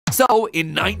So,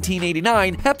 in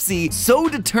 1989, Pepsi, so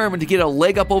determined to get a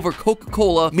leg up over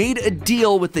Coca-Cola, made a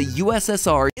deal with the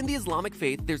USSR. In the Islamic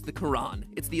faith, there's the Quran.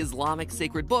 It's the Islamic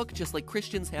sacred book, just like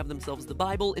Christians have themselves the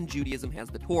Bible and Judaism has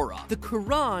the Torah. The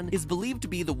Quran is believed to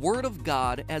be the word of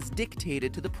God as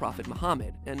dictated to the Prophet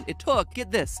Muhammad. And it took, get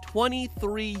this,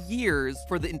 23 years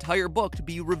for the entire book to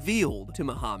be revealed to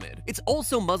Muhammad. It's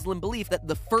also Muslim belief that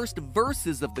the first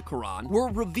verses of the Quran were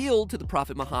revealed to the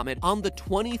Prophet Muhammad on the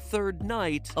 23rd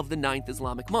night of the 9th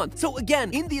Islamic month. So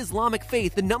again, in the Islamic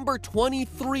faith, the number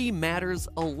 23 matters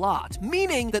a lot,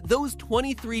 meaning that those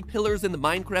 23 pillars in the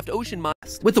Minecraft ocean mine.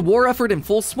 With the war effort in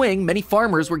full swing, many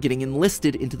farmers were getting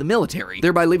enlisted into the military,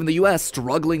 thereby leaving the US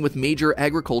struggling with major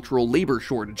agricultural labor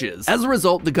shortages. As a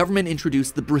result, the government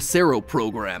introduced the Bracero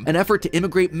program, an effort to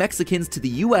immigrate Mexicans to the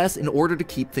US in order to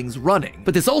keep things running.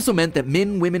 But this also meant that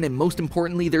men, women, and most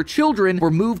importantly their children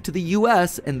were moved to the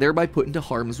US and thereby put into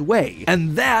harm's way.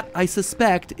 And that, I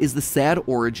suspect, is the sad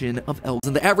origin of elderly.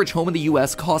 And the average home in the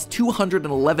US cost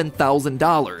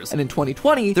 $211,000, and in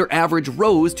 2020, their average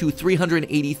rose to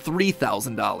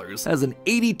 $383,000, as an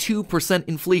 82%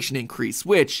 inflation increase,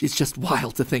 which is just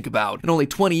wild to think about. In only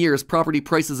 20 years, property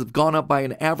prices have gone up by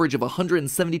an average of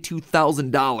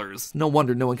 $172,000. No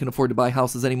wonder no one can afford to buy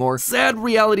houses anymore. Sad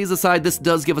realities aside, this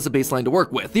does give us a baseline to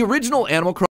work with. The original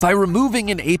Animal Crossing. By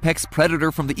removing an apex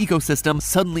predator from the ecosystem,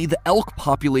 suddenly the elk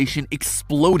population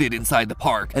exploded inside the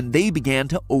park, and they began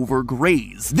to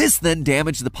overgraze. This then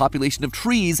damaged the population of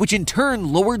trees, which in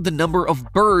turn lowered the number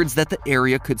of birds that the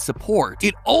area could support.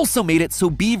 It also made it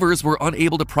so beavers were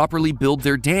unable to properly build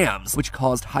their dams, which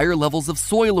caused higher levels of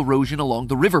soil erosion along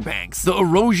the riverbanks. The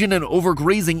erosion and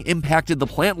overgrazing impacted the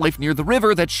plant life near the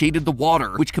river that shaded the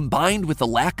water, which combined with the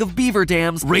lack of beaver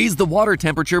dams, raised the water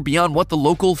temperature beyond what the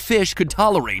local fish could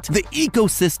tolerate. The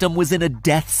ecosystem was in a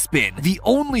death spin. The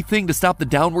only thing to stop the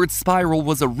downward spiral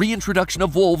was a reintroduction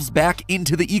of wolves back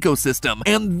into the ecosystem.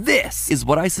 And this is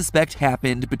what I suspect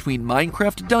happened between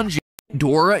Minecraft Dungeon.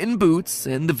 Dora and Boots,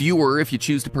 and the viewer, if you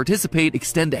choose to participate,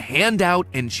 extend a hand out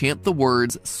and chant the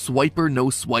words, "Swiper no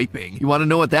swiping." You want to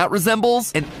know what that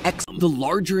resembles? An X. The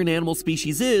larger an animal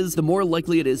species is, the more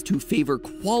likely it is to favor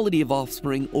quality of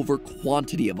offspring over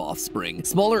quantity of offspring.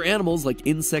 Smaller animals like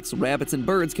insects, rabbits, and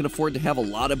birds can afford to have a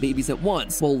lot of babies at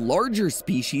once, while larger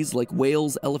species like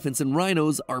whales, elephants, and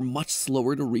rhinos are much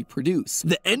slower to reproduce.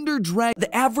 The ender dragon.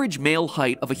 The average male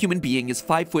height of a human being is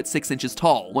 5 foot 6 inches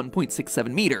tall,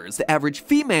 1.67 meters. The average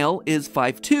female is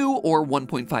 5'2" or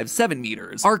 1.57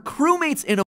 meters. Our crewmates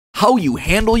in a how you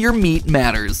handle your meat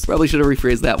matters. Probably should have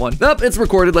rephrased that one. Nope, it's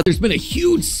recorded. There's been a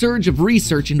huge surge of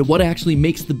research into what actually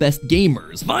makes the best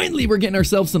gamers. Finally, we're getting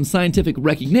ourselves some scientific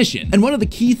recognition. And one of the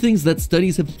key things that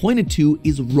studies have pointed to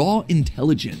is raw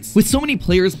intelligence. With so many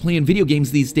players playing video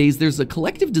games these days, there's a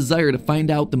collective desire to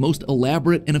find out the most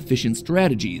elaborate and efficient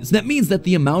strategies. That means that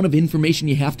the amount of information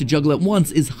you have to juggle at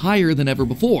once is higher than ever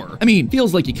before. I mean,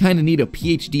 feels like you kind of need a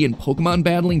PhD in Pokemon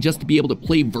battling just to be able to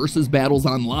play versus battles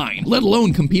online, let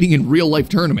alone competing in real-life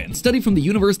tournaments. A study from the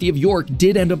University of York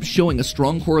did end up showing a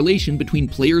strong correlation between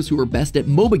players who are best at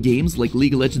MOBA games like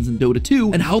League of Legends and Dota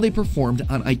 2 and how they performed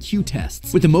on IQ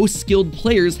tests, with the most skilled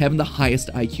players having the highest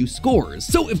IQ scores.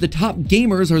 So if the top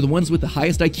gamers are the ones with the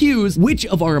highest IQs, which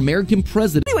of our American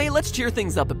presidents— Anyway, let's cheer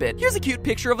things up a bit. Here's a cute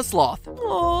picture of a sloth.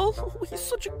 Oh, he's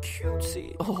such a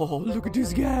cutie. Oh, look at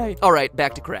this guy. Alright,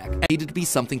 back to crack. Needed to be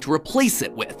something to replace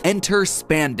it with. Enter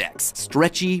spandex.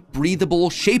 Stretchy, breathable,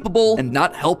 shapeable, and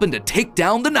not helping to take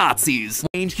down the Nazis.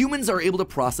 Humans are able to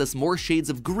process more shades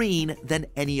of green than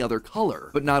any other color,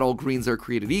 but not all greens are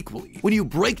created equally. When you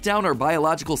break down our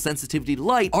biological sensitivity to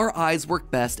light, our eyes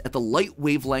work best at the light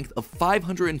wavelength of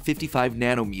 555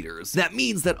 nanometers. That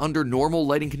means that under normal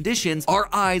lighting conditions, our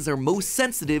eyes are most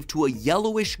sensitive to a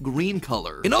yellowish green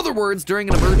color. In other words, during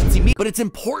an emergency meeting. But it's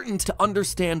important to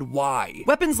understand why.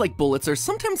 Weapons like bullets are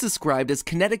sometimes described as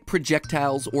kinetic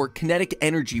projectiles or kinetic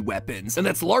energy weapons, and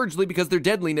that's largely because their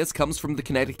deadliness comes from the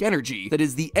kinetic energy, that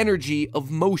is the energy of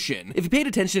motion. If you paid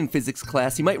attention in physics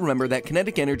class, you might remember that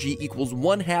kinetic energy equals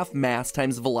 1/2 mass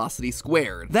times velocity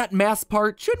squared. That mass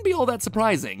part shouldn't be all that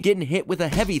surprising. Getting hit with a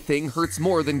heavy thing hurts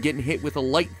more than getting hit with a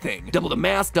light thing. Double the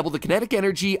mass, double the kinetic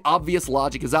energy, obvious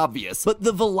logic is obvious. But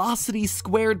the velocity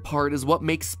squared part is what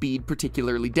makes speed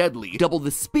particularly deadly. Double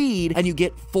the speed and you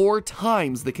get 4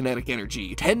 times the kinetic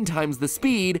energy. 10 times the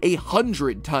speed,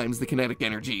 100 times the kinetic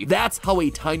energy. That's how a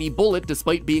tiny bullet,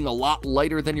 despite being a lot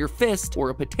lighter than your fist or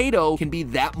a potato, can be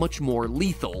that much more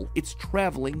lethal. It's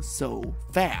traveling so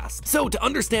fast. So to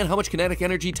understand how much kinetic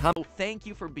energy thank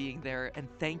you for being there, and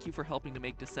thank you for helping to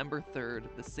make December 3rd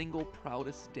the single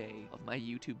proudest day of my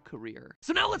YouTube career.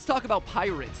 So now let's talk about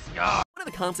pirates. One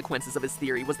of the consequences of his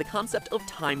theory was the concept of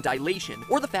time dilation,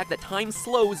 or the fact that time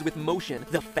slows with motion.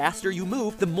 The faster you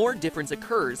move, the more difference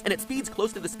occurs, and at speeds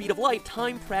close to the speed of light,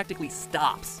 time practically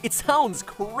stops. It sounds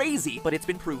crazy, but it's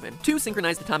been proven. 2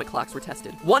 synchronized atomic clocks were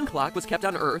tested. One clock was kept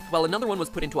on Earth, while another one was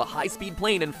put into a high-speed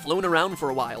plane and flown around for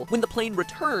a while. When the plane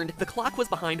returned, the clock was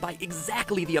behind by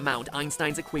exactly the amount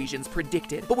Einstein's equations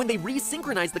predicted. But when they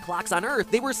resynchronized the clocks on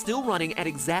Earth, they were still running at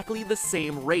exactly the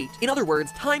same rate. In other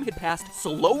words, time had passed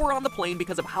slower on the plane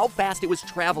because of how fast it was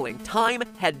traveling. Time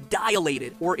had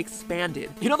dilated or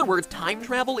expanded. In other words, time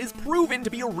travel is proven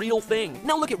to be a real thing.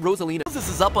 Now look at Rosalina. Moses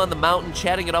is up on the mountain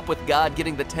chatting it up with God,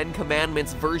 getting the 10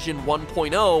 Commandments version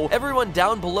 1.0. Everyone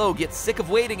down below gets sick of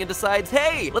waiting and decides,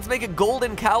 hey, let's make a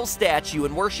golden cow statue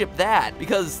and worship that,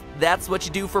 because that's what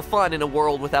you do for fun in a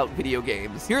world without video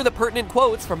games. Here are the pertinent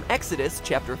quotes from Exodus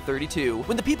chapter 32.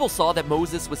 When the people saw that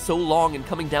Moses was so long in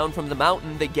coming down from the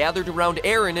mountain, they gathered around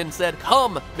Aaron and said,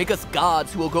 come, make us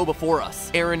gods who will go before us.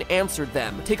 Aaron answered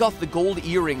them, take off the gold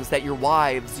earrings that your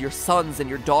wives, your sons, and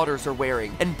your daughters are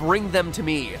wearing, and bring them to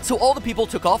me. So all the people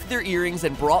took off their earrings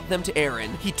and brought them to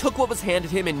Aaron. He took what was handed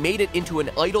him and made it into an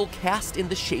idol cast in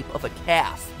the shape of a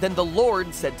calf. Then the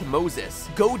Lord said to Moses,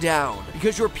 go down,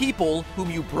 because your people,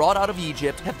 whom you brought out of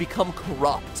Egypt, have become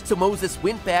corrupt. So Moses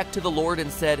went back to the Lord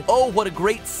and said, oh, what a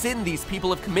great sin these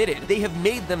people have committed. They have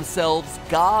made themselves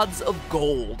gods of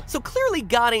gold. So clearly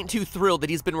God ain't too thrilled that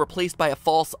he's been replaced by a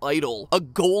false idol, a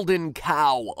golden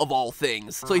cow of all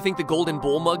things. So you think the golden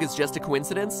bull mug is just a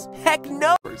coincidence? Heck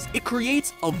no! It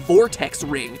creates a vortex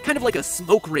ring, kind of like a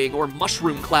smoke ring or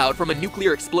mushroom cloud from a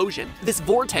nuclear explosion. This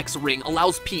vortex ring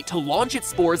allows peat to launch its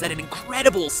spores at an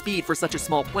incredible speed for such a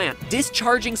small plant,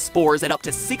 discharging spores at up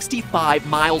to 65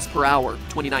 miles per hour,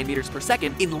 29 meters per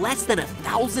second, in less than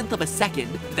 1,000th of a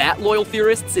second. That, loyal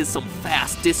theorists, is some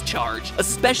fast discharge,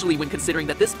 especially when considering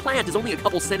that this plant is only a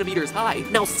couple centimeters high.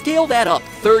 Now scale that up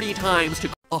 30 times to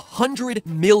 100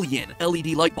 million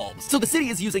LED light bulbs. So the city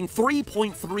is using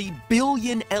 3.3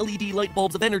 billion LED light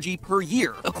bulbs of energy per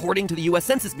year. According to the US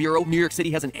Census Bureau, New York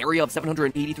City has an area of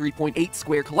 783.8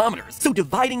 square kilometers. So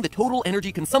dividing the total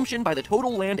energy consumption by the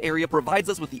total land area provides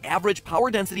us with the average power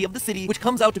density of the city, which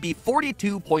comes out to be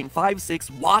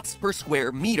 42.56 watts per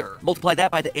square meter. Multiply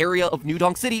that by the area of New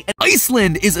Donk City, and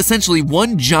Iceland is essentially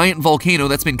one giant volcano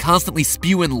that's been constantly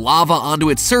spewing lava onto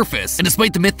its surface. And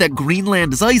despite the myth that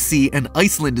Greenland is icy and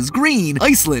Iceland is green,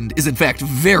 Iceland is in fact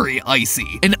very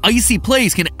icy. An icy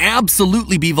place can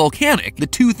absolutely be volcanic. The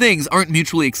two things aren't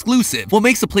mutually exclusive. What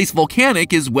makes a place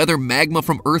volcanic is whether magma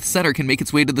from Earth's center can make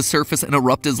its way to the surface and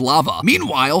erupt as lava.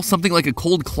 Meanwhile, something like a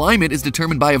cold climate is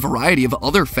determined by a variety of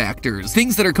other factors,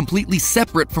 things that are completely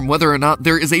separate from whether or not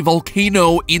there is a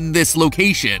volcano in this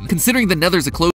location. Considering the Nether's a close